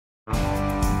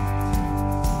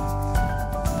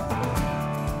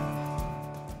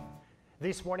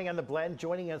This morning on The Blend,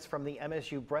 joining us from the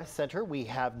MSU Breast Center, we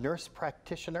have nurse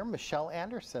practitioner Michelle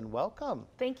Anderson. Welcome.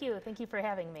 Thank you. Thank you for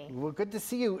having me. Well, good to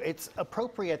see you. It's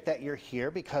appropriate that you're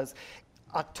here because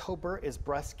October is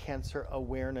Breast Cancer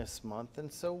Awareness Month.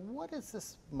 And so what does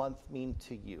this month mean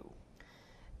to you?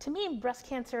 To me, Breast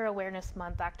Cancer Awareness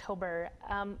Month, October,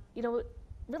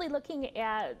 really looking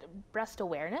at breast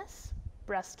awareness,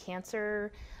 breast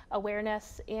cancer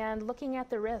awareness, and looking at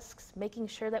the risks, making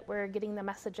sure that we're getting the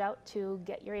message out to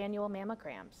get your annual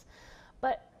mammograms.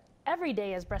 But every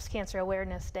day is Breast Cancer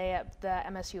Awareness Day at the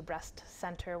MSU Breast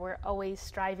Center. We're always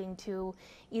striving to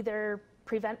either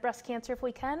prevent breast cancer if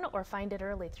we can or find it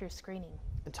early through screening.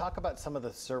 And talk about some of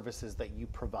the services that you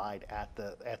provide at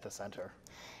the center.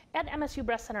 At MSU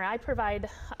Breast Center, I provide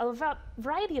a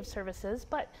variety of services,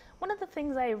 but one of the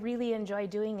things I really enjoy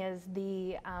doing is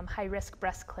the high-risk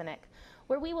breast clinic,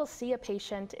 where we will see a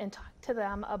patient and talk to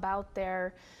them about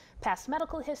their past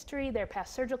medical history, their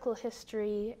past surgical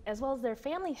history, as well as their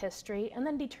family history, and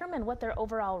then determine what their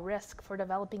overall risk for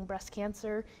developing breast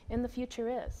cancer in the future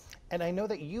is. And I know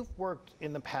that you've worked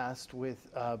in the past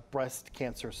with breast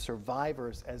cancer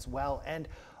survivors as well, and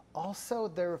also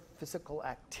their physical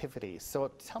activity. So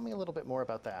tell me a little bit more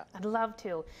about that. I'd love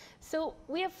to. So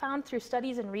we have found through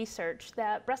studies and research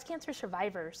that breast cancer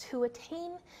survivors who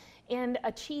attain and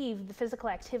achieve the physical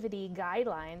activity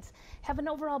guidelines have an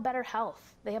overall better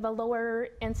health. They have a lower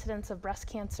incidence of breast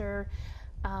cancer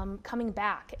coming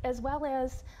back, as well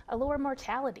as a lower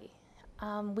mortality.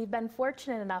 We've been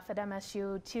fortunate enough at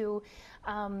MSU to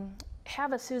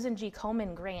have a Susan G.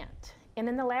 Komen grant. And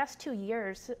in the last 2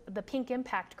 years, the Pink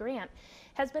Impact Grant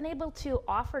has been able to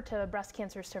offer to breast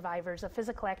cancer survivors a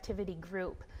physical activity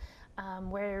group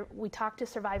where we talk to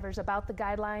survivors about the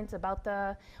guidelines, about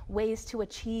the ways to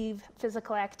achieve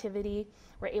physical activity.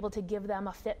 We're able to give them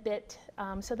a Fitbit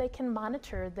so they can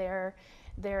monitor their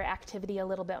activity a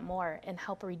little bit more and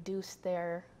help reduce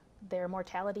their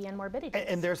mortality and morbidity.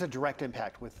 And there's a direct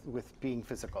impact with being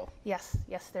physical. Yes,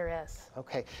 yes there is.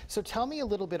 Okay, so tell me a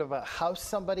little bit about how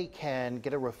somebody can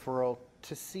get a referral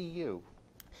to see you.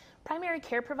 Primary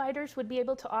care providers would be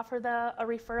able to offer a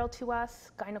referral to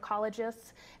us,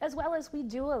 gynecologists, as well as we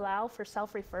do allow for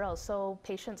self-referrals, so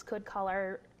patients could call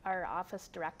our office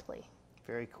directly.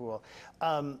 Very cool.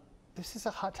 This is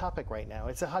a hot topic right now.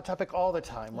 It's a hot topic all the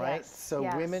time, right? Yes, So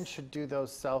yes. Women should do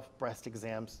those self-breast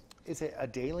exams. Is it a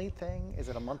daily thing? Is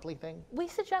it a monthly thing? We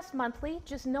suggest monthly,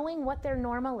 just knowing what their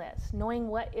normal is, knowing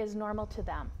what is normal to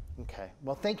them. Okay,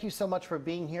 well, thank you so much for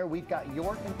being here. We've got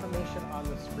your information on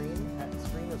the screen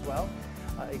as well.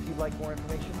 If you'd like more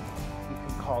information, you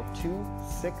can call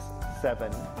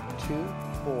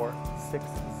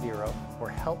 267-2460 or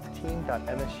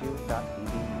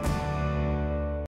helpteam.msu.edu.